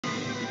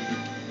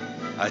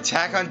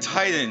Attack on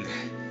Titan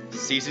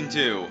Season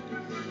 2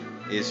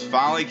 is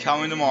finally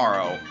coming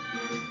tomorrow.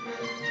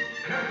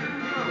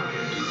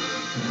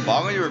 But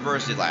I'm going to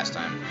reverse it last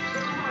time.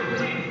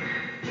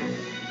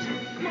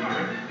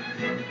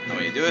 I'm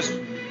going to do this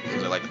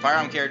because I like the Fire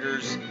Emblem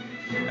characters.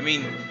 I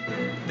mean,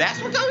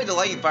 that's what got me to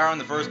liking Fire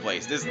Emblem in the first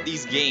place.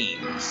 These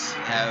games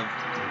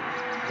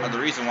are the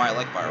reason why I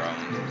like Fire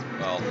Emblem.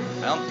 Well,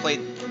 I don't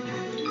play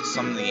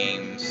some of the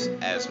games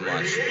as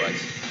much, but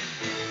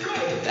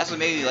that's what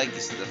made me like the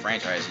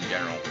franchise in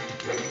general.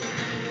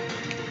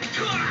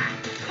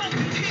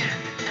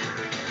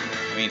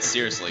 I mean,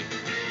 seriously,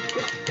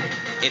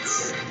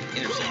 it's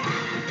interesting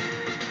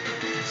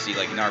to see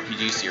like an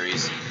RPG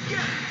series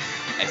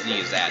as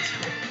neat as that.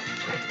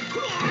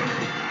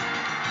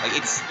 Like,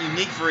 it's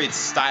unique for its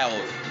style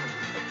of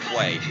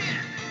play.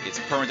 It's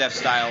permadeath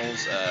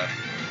styles. You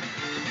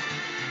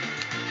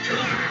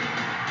know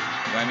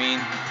what I mean?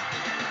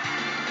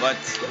 But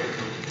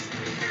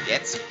yeah,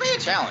 it's pretty a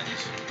challenge.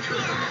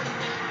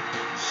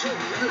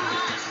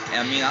 And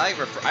I mean, I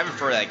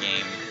prefer that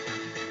game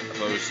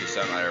opposed to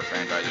some other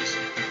franchises.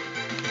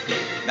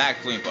 Not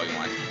including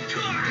Pokemon.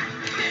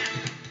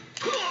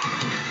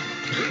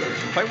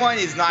 Pokemon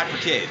is not for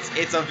kids.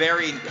 It's a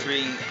very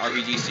intriguing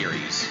RPG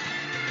series.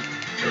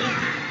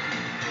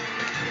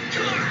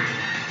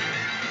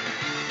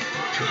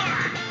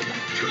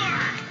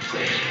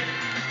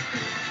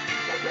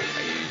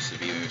 I use the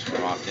V moves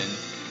more often.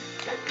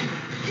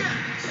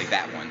 Like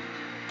that one.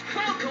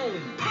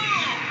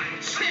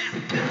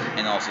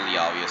 And also the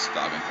obvious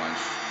Falcon Punch.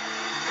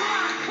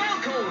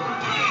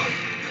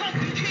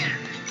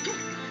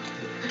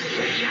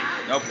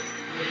 Nope.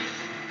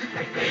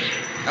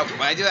 Nope,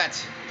 why'd I do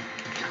that?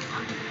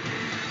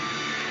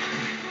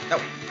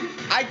 Nope.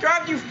 I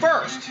grabbed you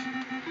first!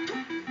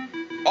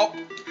 Oh.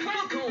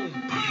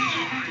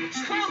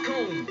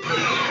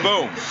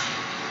 Boom.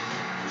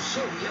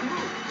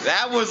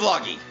 That was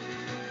lucky.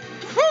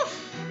 Whew.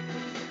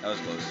 That was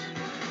close.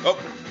 Oh.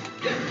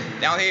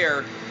 Down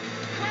here.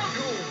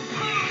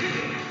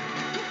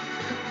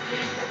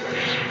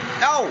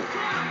 No!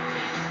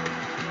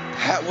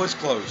 That was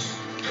close.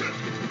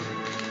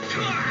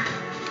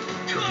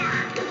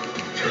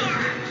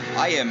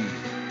 I am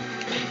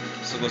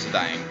so close to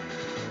dying.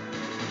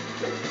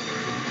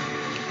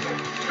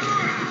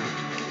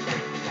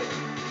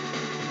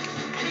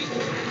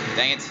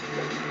 Dang it.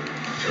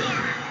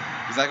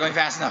 He's not going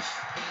fast enough.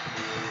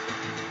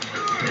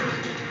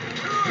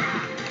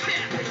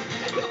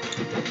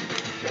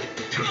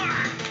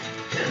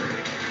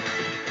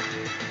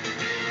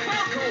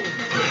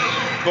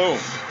 Boom.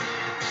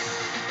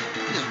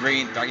 He's just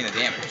taking the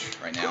damage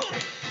right now.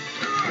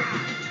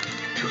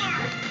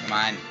 Come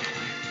on.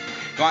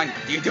 Come on.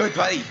 You can do it,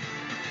 buddy.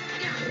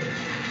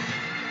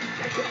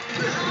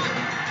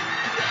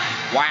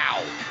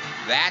 Wow.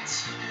 That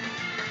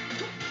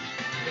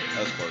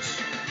was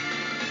close.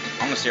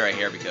 I'm gonna stay right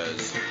here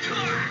because I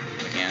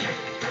can.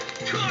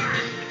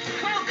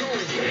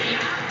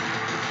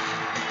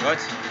 What?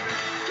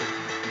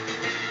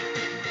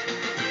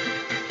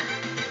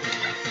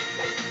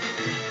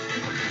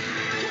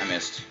 I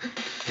missed.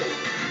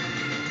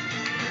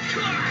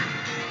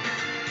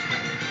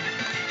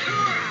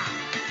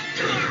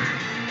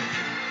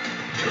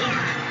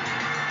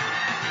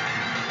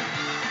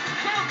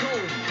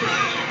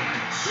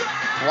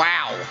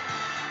 Wow.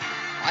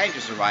 I am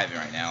just surviving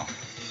right now.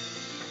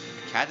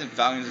 Captain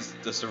Falcon is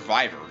the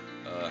survivor.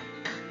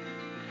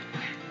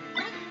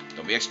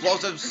 Don't be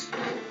explosives. Oh,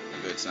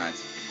 good, it's not.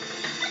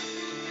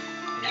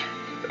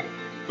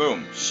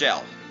 Boom,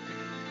 shell.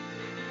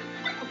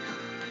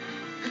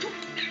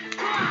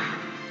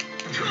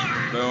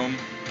 Boom.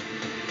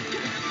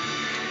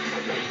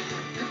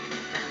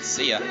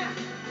 See ya.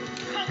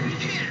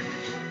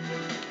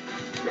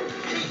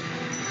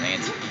 Dang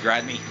it, you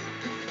grabbed me.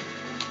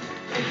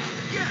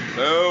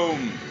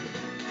 Boom.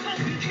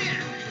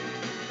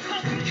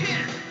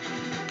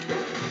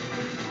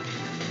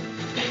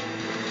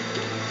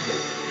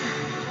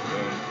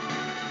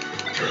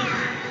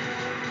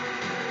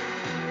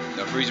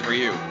 No freezer for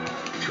you.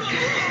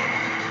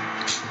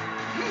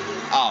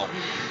 Oh.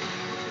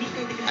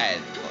 I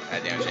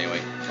had damage anyway.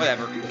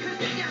 Whatever.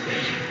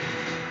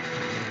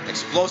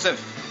 Explosive.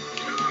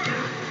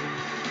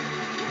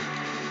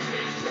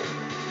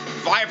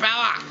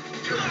 Firepower.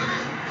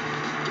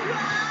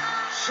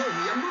 Show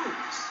me your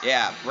moves.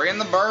 Yeah, bring in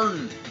the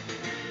burn.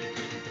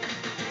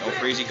 No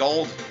freezy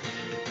cold.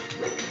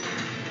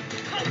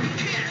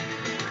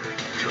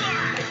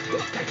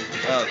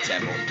 Oh,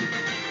 Temple.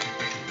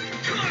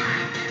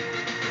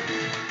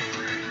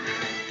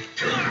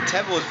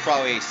 Temple is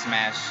probably a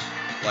Smash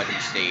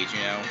Legend stage,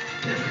 you know.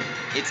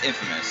 It's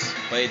infamous,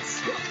 but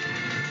it's,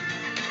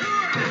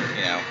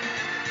 you know,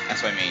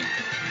 that's what I mean.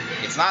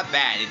 It's not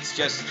bad, it's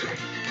just,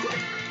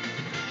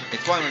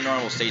 it's one of the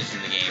normal stages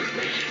in the game.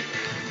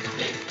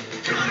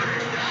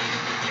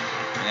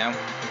 You know?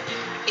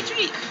 It's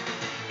unique.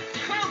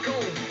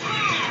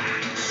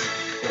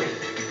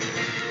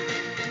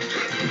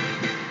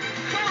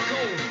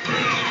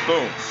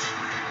 Boom.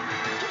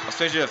 I'll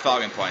switch to a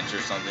Falcon Punch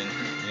or something,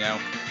 you know?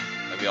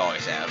 like we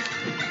always have.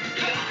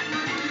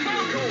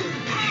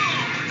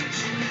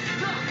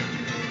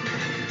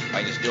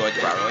 I just do it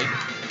properly.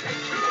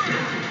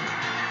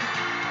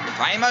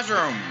 Tiny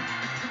mushroom.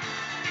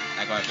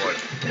 Not going for it.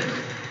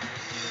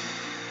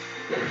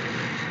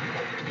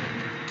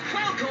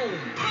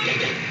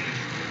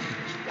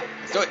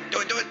 Let's do it, do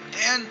it, do it,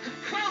 and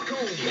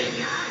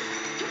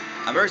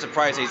I'm very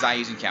surprised he's not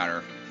using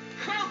counter.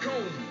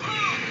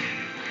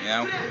 You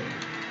know?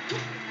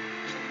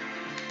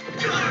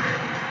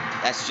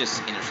 That's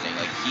just interesting.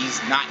 Like,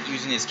 he's not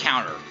using his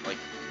counter. Like,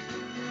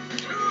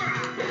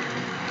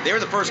 they were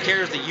the first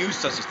characters to use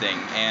such a thing,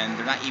 and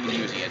they're not even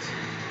using it.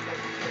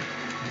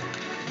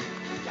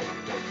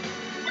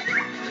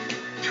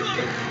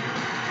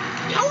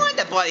 I want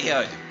that bloody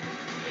hood.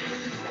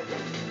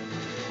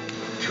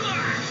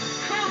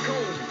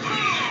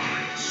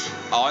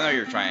 Oh, I know what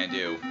you're trying to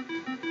do.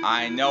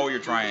 I know what you're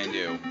trying to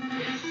do.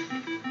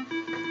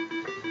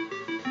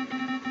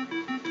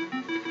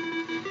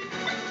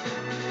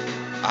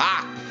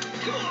 Ah!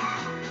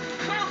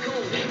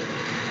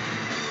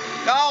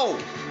 No!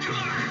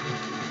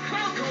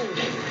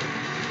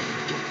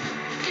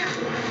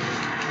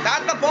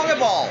 Not the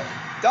Pokeball!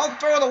 Don't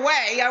throw it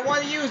away! I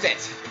want to use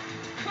it!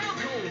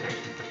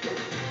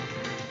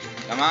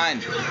 Come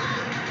on!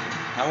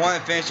 I want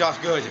to finish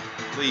off good.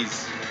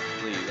 Please.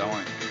 Please, I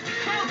want...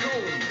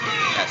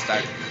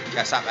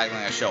 Gotta stop acting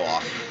like a show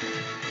off.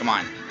 Come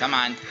on. Come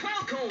on.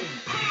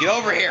 Get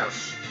over here!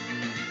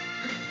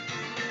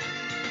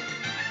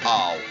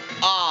 Oh.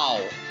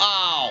 Oh.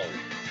 Oh.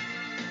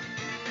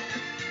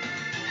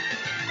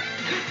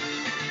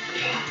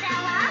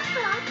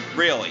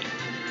 Really?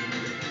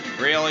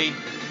 Really?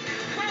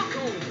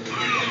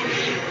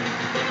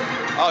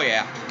 Oh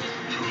yeah.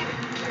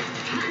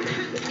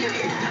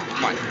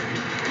 Come on.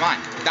 Come on.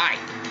 Die.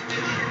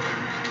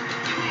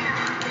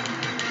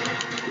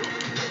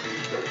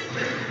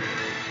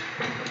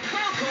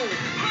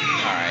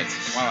 Alright.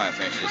 Why don't I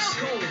finish this?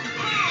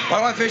 Why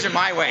don't I finish it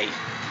my way?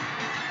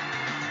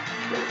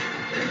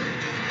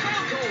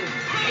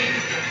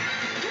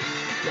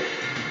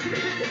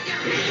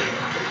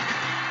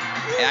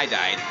 And I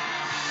died.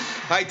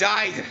 I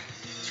died!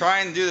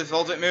 Trying to do this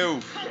ultimate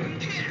move.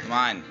 Come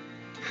on.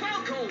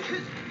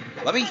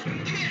 Let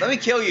me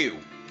kill you.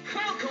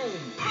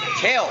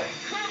 Kill.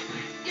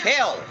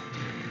 Kill.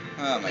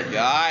 Oh my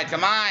god,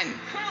 come on.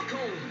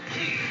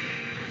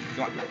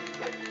 Come on.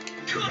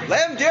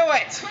 Let him do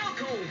it.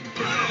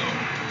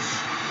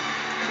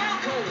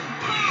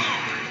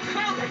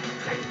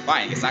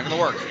 Fine, it's not gonna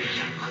work.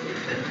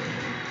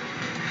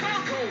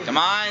 Come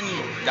on,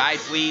 die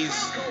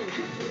please.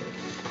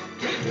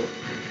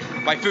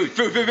 My food,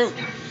 food, food, food.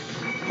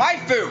 My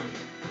food.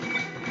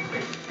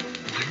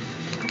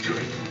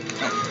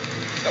 Oh.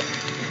 Oh.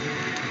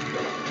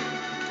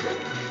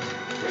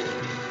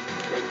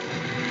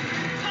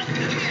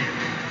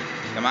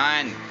 Come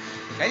on.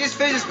 Can I just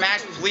finish this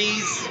match,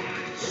 please?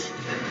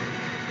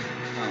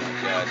 Oh my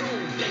god.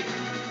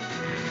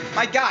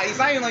 My god, he's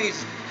not even letting me.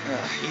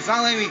 He's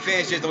not letting me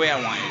finish it the way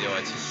I want to do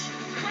it.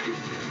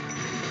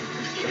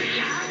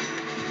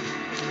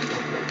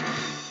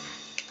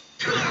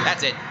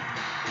 That's it.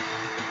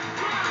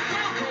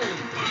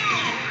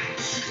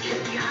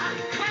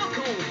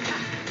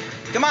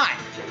 Come on.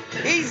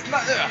 He's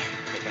not. Okay,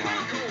 come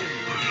on.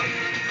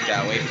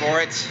 Gotta wait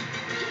for it.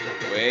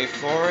 Wait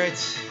for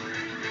it.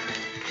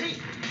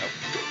 Oh.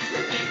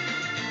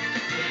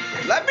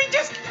 Let me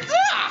just.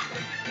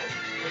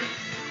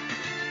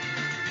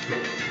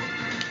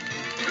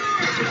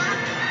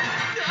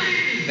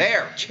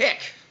 There,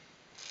 kick.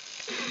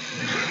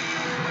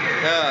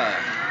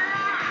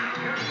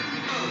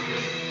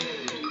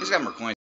 Just got more coins.